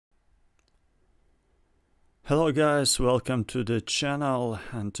Hello guys, welcome to the channel,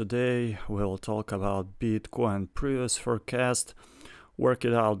 and today we'll talk about Bitcoin previous forecast. Worked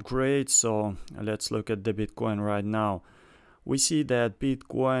it out great, so let's look at the Bitcoin right now. We see that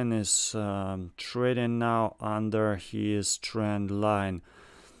Bitcoin is trading now under his trend line.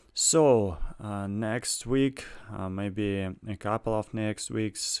 So next week, maybe a couple of next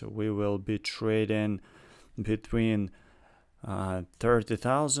weeks, we will be trading between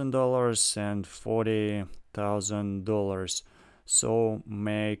 $30,000 and $40,000. So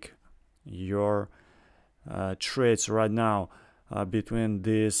make your trades right now between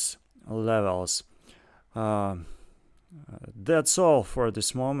these levels. That's all for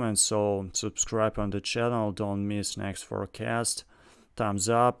this moment. So subscribe on the channel. Don't miss next forecast. Thumbs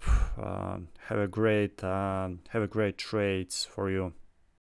up. Have a great trades for you.